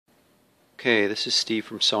Okay, this is Steve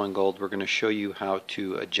from Sewing Gold. We're going to show you how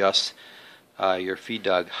to adjust your feed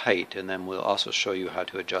dog height, and then we'll also show you how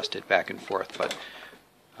to adjust it back and forth. But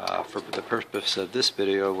for the purpose of this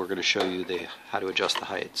video, we're going to show you how to adjust the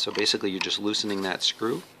height. So basically, you're just loosening that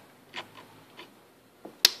screw.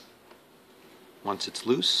 Once it's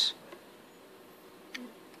loose,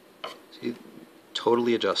 see,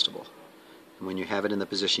 totally adjustable. And when you have it in the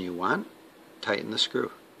position you want, tighten the screw.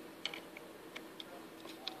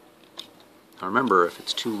 Now remember, if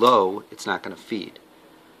it's too low, it's not going to feed.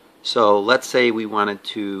 So let's say we wanted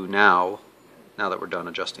to now that we're done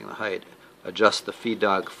adjusting the height, adjust the feed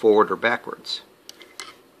dog forward or backwards.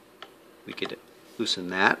 We could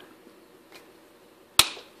loosen that.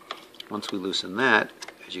 Once we loosen that,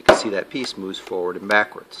 as you can see, that piece moves forward and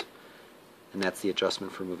backwards. And that's the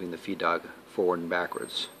adjustment for moving the feed dog forward and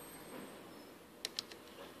backwards.